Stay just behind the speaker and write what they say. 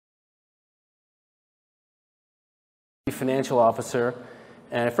Financial Officer.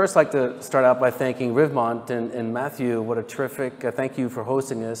 And I'd first like to start out by thanking Rivemont and Matthew. What a terrific, thank you for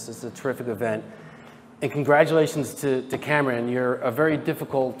hosting this. It's a terrific event. And congratulations to Cameron. You're a very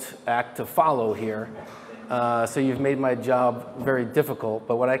difficult act to follow here. So you've made my job very difficult.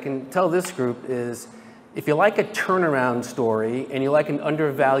 But what I can tell this group is if you like a turnaround story and you like an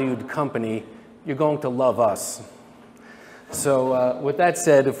undervalued company, you're going to love us. So with that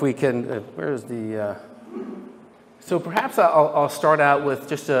said, if we can, where's the... So perhaps I'll start out with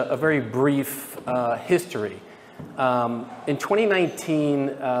just a very brief history. In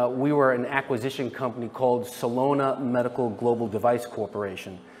 2019, we were an acquisition company called Solona Medical Global Device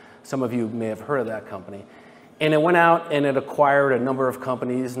Corporation. Some of you may have heard of that company. And it went out and it acquired a number of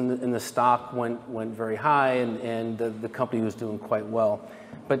companies, and the stock went very high, and the company was doing quite well.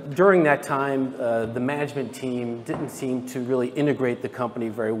 But during that time, the management team didn't seem to really integrate the company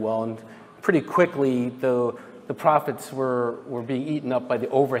very well, and pretty quickly, the profits were being eaten up by the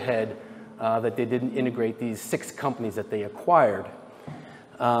overhead that they didn't integrate these 6 companies that they acquired.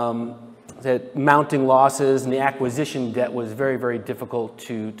 That mounting losses and the acquisition debt was very, very difficult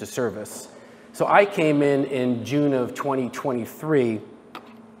to service. So I came in June of 2023,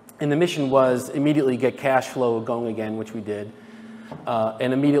 and the mission was immediately get cash flow going again, which we did,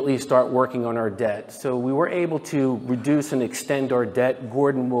 and immediately start working on our debt. So we were able to reduce and extend our debt.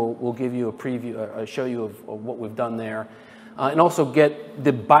 Gordon will give you a preview, a show you of what we've done there, and also get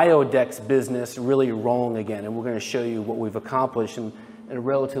the Biodex business really rolling again. And we're going to show you what we've accomplished in a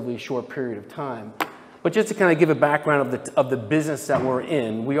relatively short period of time. But just to kind of give a background of the business that we're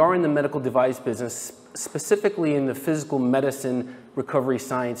in, we are in the medical device business, specifically in the physical medicine recovery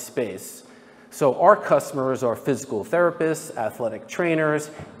science space. So our customers are physical therapists, athletic trainers,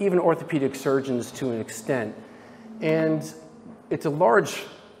 even orthopedic surgeons to an extent. And it's a large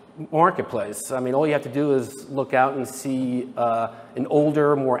marketplace. I mean, all you have to do is look out and see an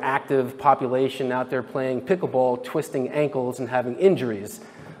older, more active population out there playing pickleball, twisting ankles, and having injuries.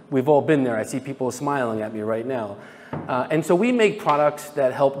 We've all been there. I see people smiling at me right now. And so we make products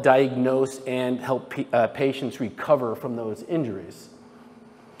that help diagnose and help patients recover from those injuries.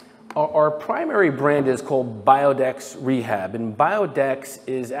 Our primary brand is called Biodex Rehab, and Biodex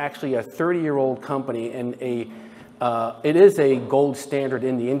is actually a 30-year-old company, and it is a gold standard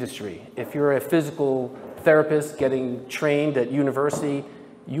in the industry. If you're a physical therapist getting trained at university,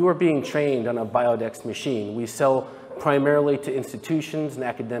 you are being trained on a Biodex machine. We sell primarily to institutions and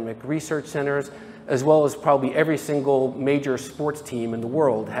academic research centers, as well as probably every single major sports team in the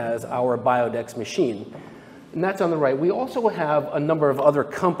world has our Biodex machine. And that's on the right. We also have a number of other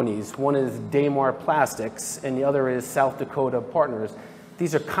companies. One is Damar Plastics, and the other is South Dakota Partners.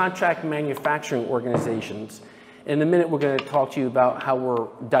 These are contract manufacturing organizations. In a minute, we're going to talk to you about how we're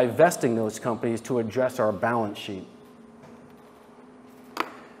divesting those companies to address our balance sheet.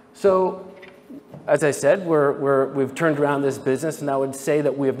 So, as I said, we've turned around this business, and I would say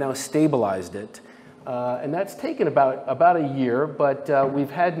that we have now stabilized it. And that's taken about a year, but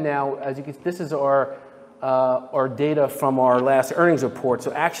we've had now, as you can see, this is our data from our last earnings report.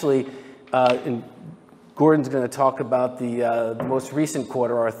 So actually, Gordon's going to talk about the most recent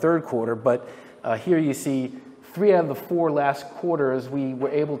quarter, our third quarter, but here you see 3 out of the 4 last quarters, we were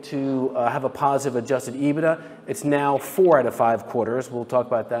able to have a positive adjusted EBITDA. It's now 4 out of 5 quarters. We'll talk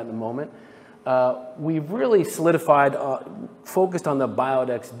about that in a moment. We've really solidified, focused on the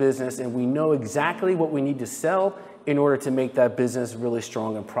Biodex business, and we know exactly what we need to sell in order to make that business really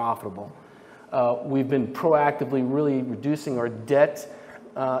strong and profitable. We've been proactively really reducing our debt.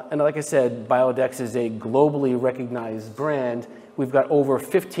 And like I said, Biodex is a globally recognized brand. We've got over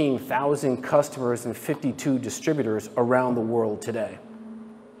 15,000 customers and 52 distributors around the world today.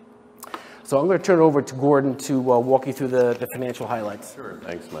 So I'm going to turn it over to Gordon to walk you through the financial highlights. Sure,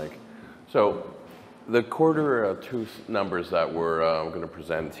 thanks, Mike. So the quarter 2 numbers that we're going to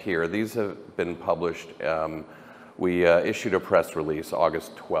present here, these have been published. We issued a press release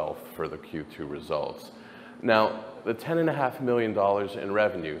August 12th for the Q2 results. Now, the $10.5 million in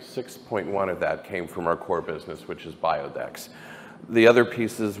revenue, 6.1 of that came from our core business, which is Biodex. The other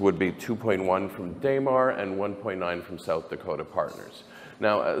pieces would be 2.1 from Damar and 1.9 from South Dakota Partners.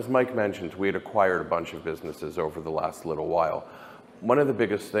 Now, as Mike mentioned, we had acquired a bunch of businesses over the last little while. One of the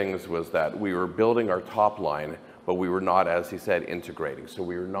biggest things was that we were building our top line, but we were not, as he said, integrating. So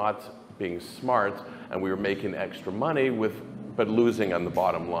we were not being smart, and we were making extra money but losing on the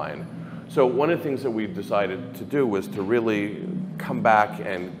bottom line. So one of the things that we decided to do was to really come back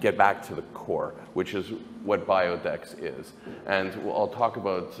and get back to the core, which is what Biodex is. And I'll talk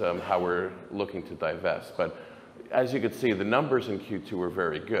about how we're looking to divest. But as you can see, the numbers in Q2 were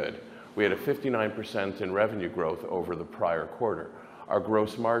very good. We had a 59% in revenue growth over the prior quarter. Our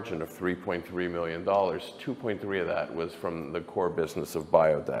gross margin of $3.3 million, 2.3 of that was from the core business of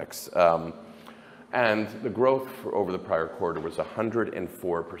Biodex. And the growth over the prior quarter was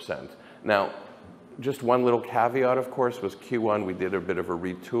 104%. Now, just one little caveat, of course, was Q1 we did a bit of a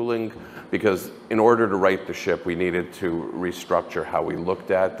retooling because in order to right the ship, we needed to restructure how we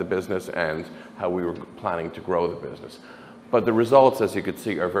looked at the business and how we were planning to grow the business. But the results, as you can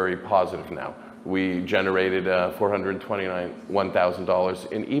see, are very positive now. We generated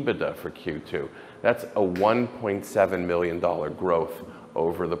 $421,000 in EBITDA for Q2. That's a $1.7 million growth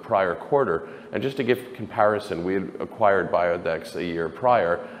over the prior quarter. And just to give comparison, we had acquired Biodex a year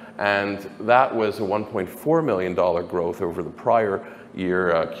prior, and that was a $1.4 million growth over the prior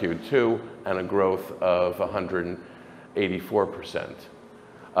year, Q2, and a growth of 184%.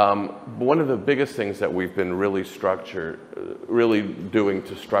 One of the biggest things that we've been really doing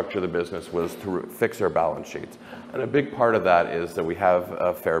to structure the business was to fix our balance sheets. And a big part of that is that we have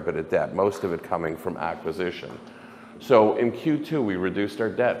a fair bit of debt, most of it coming from acquisition. So in Q2, we reduced our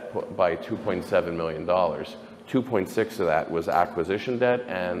debt by $2.7 million. 2.6 of that was acquisition debt,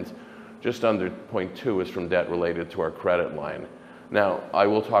 and just under 0.2 is from debt related to our credit line. Now, I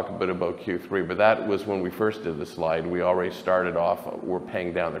will talk a bit about Q3, but that was when we first did the slide. We already started off, we're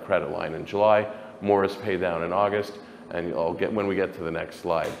paying down the credit line in July, more is paid down in August, and I'll get when we get to the next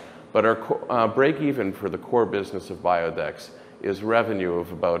slide. But our break even for the core business of Biodex is revenue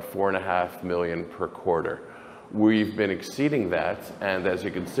of about $4.5 million per quarter. We've been exceeding that, and as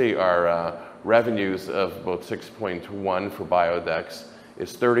you can see, our revenues of about 6.1 for Biodex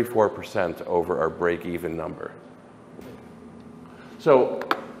is 34% over our break-even number. So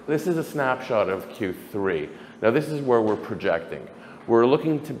this is a snapshot of Q3. Now this is where we're projecting. We're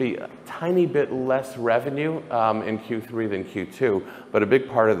looking to be a tiny bit less revenue in Q3 than Q2, but a big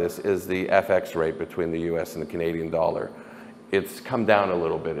part of this is the FX rate between the US and the Canadian dollar. It's come down a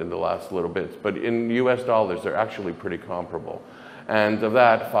little bit in the last little bit, but in US dollars, they're actually pretty comparable. And of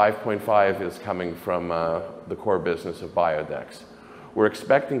that, 5.5 is coming from the core business of Biodex. We're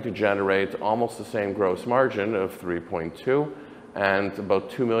expecting to generate almost the same gross margin of 3.2, and about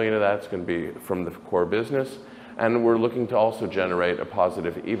 2 million of that's going to be from the core business. And we're looking to also generate a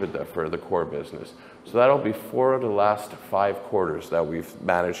positive EBITDA for the core business. So that'll be 4 of the last 5 quarters that we've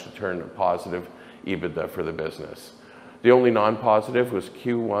managed to turn a positive EBITDA for the business. The only non-positive was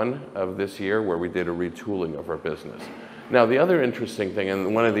Q1 of this year, where we did a retooling of our business. Now, the other interesting thing,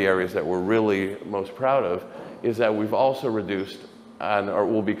 and one of the areas that we're really most proud of, is that we've also reduced, or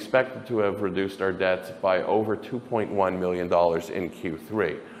will be expected to have reduced our debt by over $2.1 million in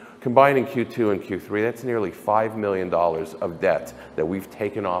Q3. Combining Q2 and Q3, that's nearly $5 million of debt that we've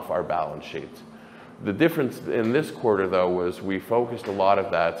taken off our balance sheet. The difference in this quarter, though, was we focused a lot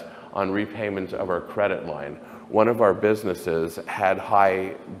of that on repayment of our credit line. One of our businesses had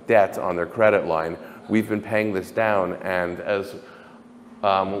high debt on their credit line. We've been paying this down, and as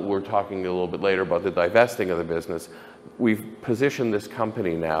we're talking a little bit later about the divesting of the business, we've positioned this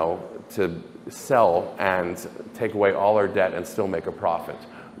company now to sell and take away all our debt and still make a profit,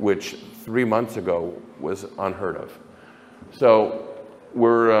 which 3 months ago was unheard of. So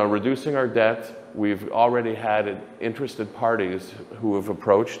we're reducing our debt. We've already had interested parties who have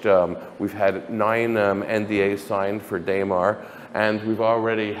approached. We've had 9 NDAs signed for Damar, and we've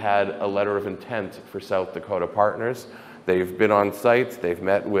already had a letter of intent for South Dakota partners. They've been on site, they've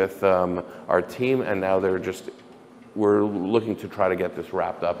met with our team, and now we're looking to try to get this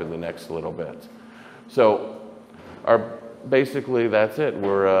wrapped up in the next little bit. So basically that's it.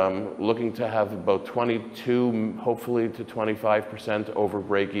 We're looking to have about 22, hopefully to 25% over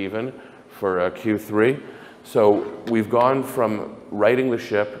break even for Q3. So we've gone from righting the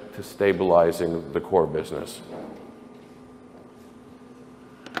ship to stabilizing the core business.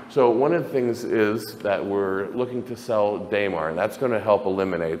 So one of the things is that we're looking to sell Damar, and that's going to help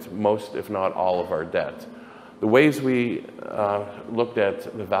eliminate most, if not all, of our debt. The ways we looked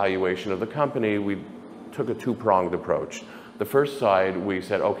at the valuation of the company, we took a 2-pronged approach. The first side, we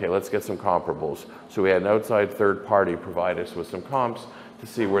said, okay, let's get some comparables. So we had an outside third party provide us with some comps to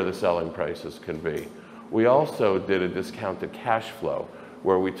see where the selling prices can be. We also did a discounted cash flow,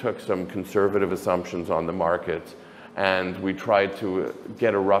 where we took some conservative assumptions on the market, and we tried to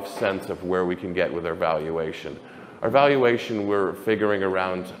get a rough sense of where we can get with our valuation. Our valuation, we're figuring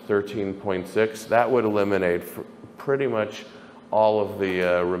around 13.6. That would eliminate pretty much all of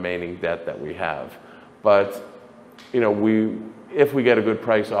the remaining debt that we have. But if we get a good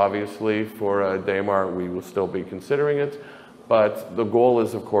price, obviously, for Damar, we will still be considering it. But the goal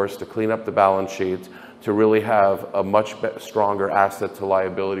is, of course, to clean up the balance sheet, to really have a much stronger asset to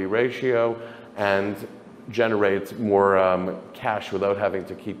liability ratio and generate more cash without having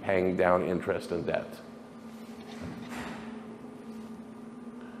to keep paying down interest and debt.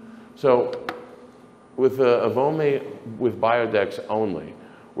 So with Evome, with Biodex only,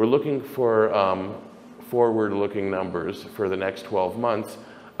 we're looking for forward-looking numbers for the next 12 months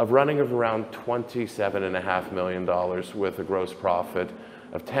of running of around $27.5 million with a gross profit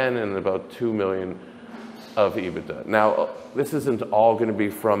of 10 and about 2 million of EBITDA. Now, this isn't all going to be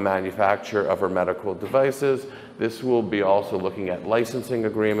from manufacture of our medical devices. This will be also looking at licensing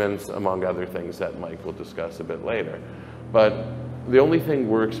agreements, among other things that Mike will discuss a bit later. But the only thing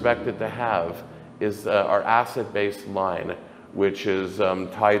we're expected to have is our asset-based line, which is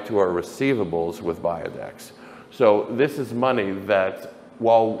tied to our receivables with Biodex. So this is money that,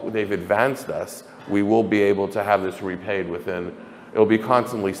 while they've advanced us, we will be able to have this repaid within, it'll be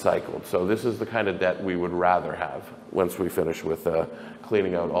constantly cycled. So this is the kind of debt we would rather have once we finish with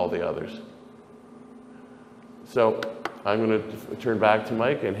cleaning out all the others. So I'm going to turn back to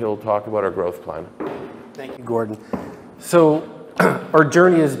Mike, and he'll talk about our growth plan. Thank you, Gordon. So our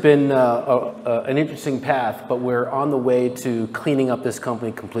journey has been an interesting path, but we're on the way to cleaning up this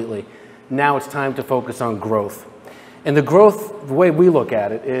company completely. Now it's time to focus on growth. And the growth, the way we look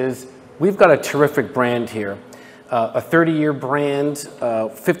at it is, we've got a terrific brand here. A 30-year brand,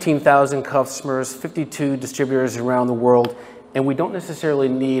 15,000 customers, 52 distributors around the world, and we don't necessarily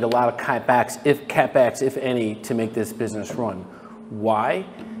need a lot of CapEx, if any, to make this business run. Why?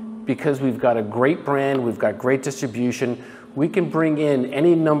 Because we've got a great brand, we've got great distribution, we can bring in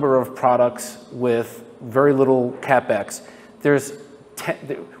any number of products with very little CapEx.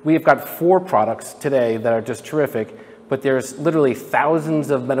 We have got 4 products today that are just terrific, but there's literally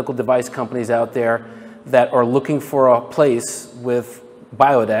thousands of medical device companies out there that are looking for a place with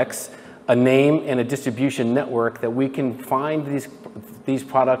Biodex, a name and a distribution network that we can find these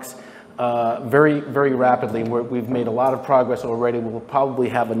products very, very rapidly. We've made a lot of progress already. We'll probably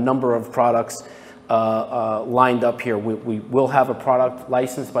have a number of products lined up here. We will have a product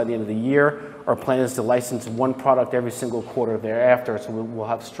licensed by the end of the year. Our plan is to license 1 product every single quarter thereafter, so we'll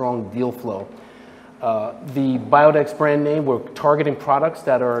have strong deal flow. The Biodex brand name, we're targeting products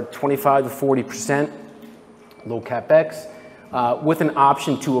that are 25 to 40% low CapEx, with an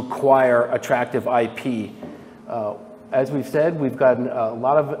option to acquire attractive IP. As we've said, we've got a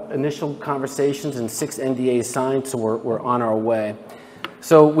lot of initial conversations and 6 NDAs signed, so we're on our way.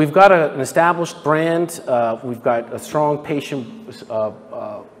 So we've got an established brand, we've got a strong patient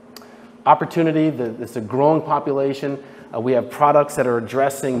opportunity, it's a growing population. We have products that are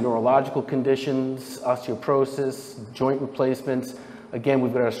addressing neurological conditions, osteoporosis, joint replacements. Again,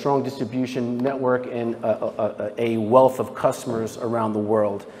 we've got a strong distribution network and a wealth of customers around the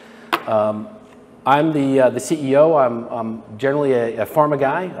world. I'm the CEO. I'm generally a pharma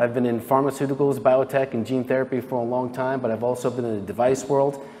guy. I've been in pharmaceuticals, biotech, and gene therapy for a long time, but I've also been in the device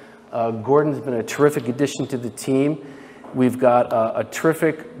world. Gordon's been a terrific addition to the team. We've got a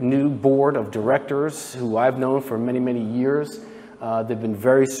terrific new board of directors who I've known for many, many years. They've been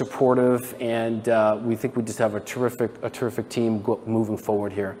very supportive, and we think we just have a terrific team moving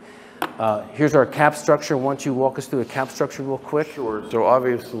forward here. Here's our cap structure. Why don't you walk us through the cap structure real quick? Sure. So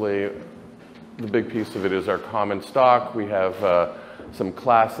obviously, the big piece of it is our common stock. We have some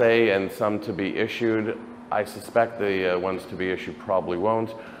Class A and some to be issued. I suspect the ones to be issued probably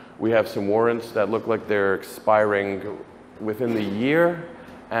won't. We have some warrants that look like they're expiring within the year,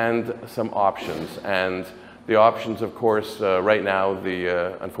 and some options. And the options, of course, right now,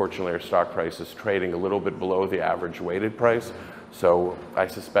 unfortunately, our stock price is trading a little bit below the average weighted price. So I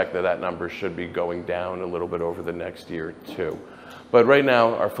suspect that number should be going down a little bit over the next year, too. But right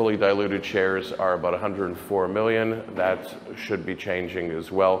now, our fully diluted shares are about 104 million. That should be changing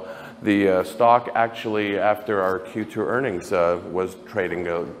as well. The stock actually, after our Q2 earnings, was trading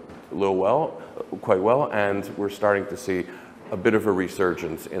quite well, and we're starting to see a bit of a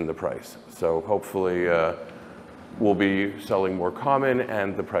resurgence in the price. So hopefully we'll be selling more common,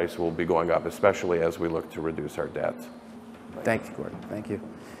 and the price will be going up, especially as we look to reduce our debt. Thank you, Gordon. Thank you.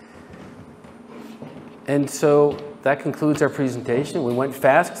 And so that concludes our presentation. We went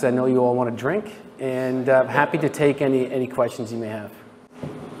fast because I know you all want to drink, and I'm happy to take any questions you may have.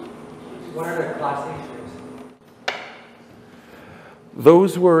 What are the Class A shares?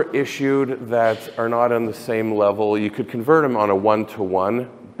 Those were issued that are not on the same level. You could convert them on a 1-to-1,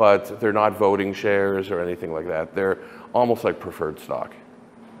 but they're not voting shares or anything like that. They're almost like preferred stock.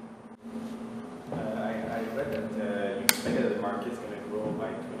 I read that you expected that the market is going to grow by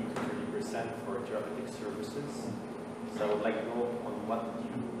 20 to 30% for therapeutic services. So I would like to know on what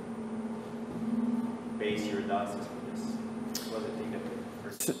base your analysis for this? What was the thing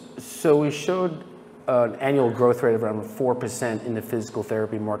that So we showed an annual growth rate of around 4% in the physical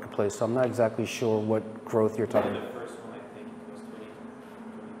therapy marketplace. So I'm not exactly sure what growth you're talking about. the first one, I think it was 20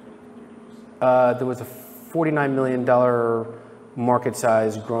 to 30%. There was a $49 million market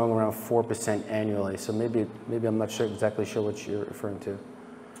size growing around 4% annually. So maybe I'm not exactly sure what you're referring to.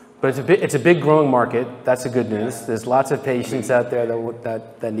 But it's a big growing market. That's the good news. There's lots of patients out there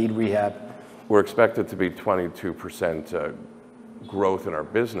that need rehab. We're expected to be 22% growth in our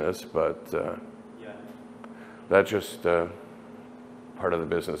business, but that's just part of the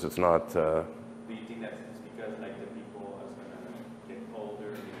business. It's not. Do you think that's because like the people are going to get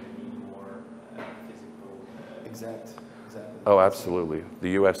older, they need more physical? Exactly. Oh, absolutely.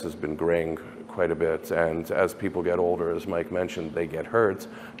 The U.S. has been growing quite a bit, and as people get older, as Mike mentioned, they get hurt.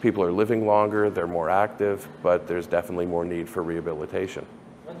 People are living longer, they're more active, but there's definitely more need for rehabilitation.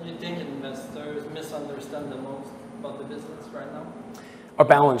 What do you think investors misunderstand the most about the business right now? Our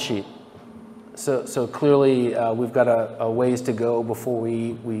balance sheet. So clearly we've got a ways to go before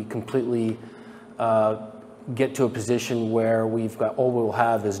we completely get to a position where we've got, all we'll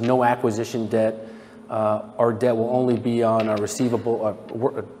have is no acquisition debt. Our debt will only be on our receivable,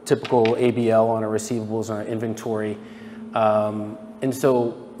 a typical ABL on our receivables and our inventory. And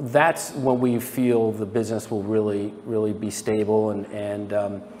so that's when we feel the business will really be stable.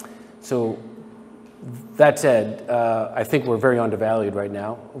 And so that said, I think we're very undervalued right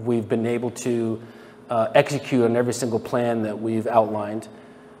now. We've been able to execute on every single plan that we've outlined.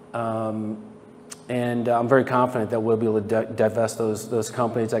 And I'm very confident that we'll be able to divest those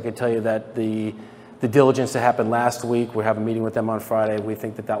companies. I can tell you that the diligence that happened last week, we have a meeting with them on Friday. We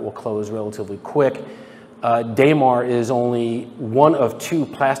think that will close relatively quick. Damar is only one of 2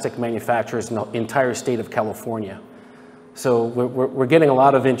 plastic manufacturers in the entire state of California. So we're getting a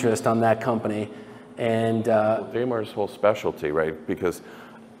lot of interest on that company. And Damar's whole specialty, right? Because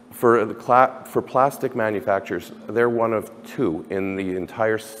for plastic manufacturers, they're one of 2 in the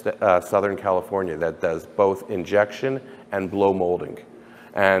entire Southern California that does both injection and blow molding.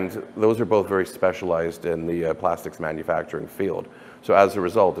 And those are both very specialized in the plastics manufacturing field. So as a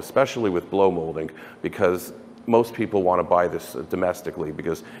result, especially with blow molding, because most people want to buy this domestically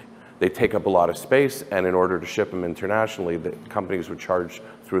because they take up a lot of space, and in order to ship them internationally, the companies would charge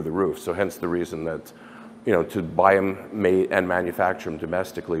through the roof. So hence the reason that, to buy them and manufacture them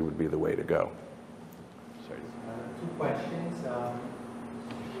domestically would be the way to go. Sorry. 2 questions.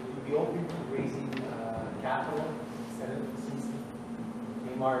 Would you be open to raising capital instead of since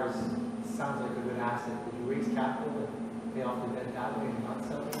Neymar sounds like a good asset? Would you raise capital and pay off the debt that way and not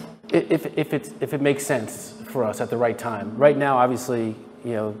sell it? If it makes sense for us at the right time. Right now, obviously,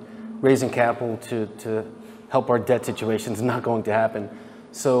 raising capital to help our debt situation is not going to happen.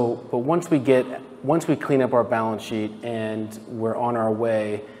 So, but once we clean up our balance sheet and we're on our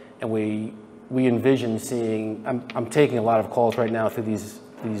way, and we envision seeing, I'm taking a lot of calls right now through these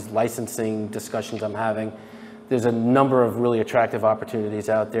licensing discussions I'm having. There's a number of really attractive opportunities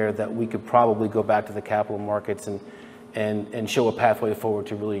out there that we could probably go back to the capital markets and show a pathway forward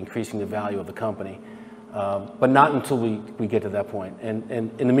to really increasing the value of the company. But not until we get to that point. And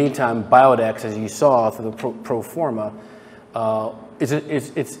in the meantime, Biodex, as you saw through the pro forma,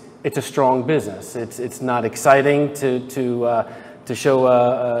 it's a strong business. It's not exciting to show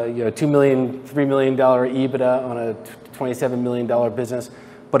a $2 million, $3 million EBITDA on a $27 million business,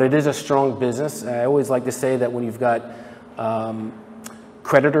 but it is a strong business. I always like to say that when you've got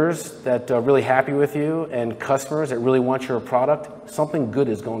creditors that are really happy with you and customers that really want your product, something good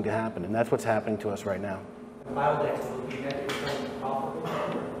is going to happen, and that's what's happening to us right now. Biodex will be net income profitable?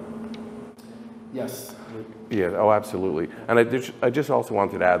 Yes. Yeah, oh, absolutely. And I just also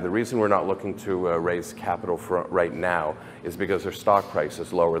wanted to add, the reason we're not looking to raise capital right now is because our stock price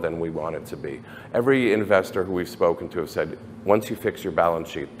is lower than we want it to be. Every investor who we've spoken to have said, once you fix your balance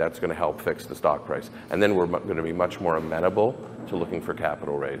sheet, that's going to help fix the stock price. And then we're going to be much more amenable to looking for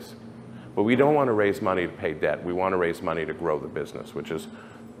capital raise. But we don't want to raise money to pay debt. We want to raise money to grow the business, which is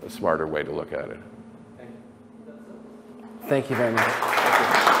a smarter way to look at it. Thank you very much.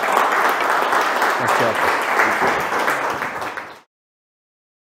 Thanks, Jeff.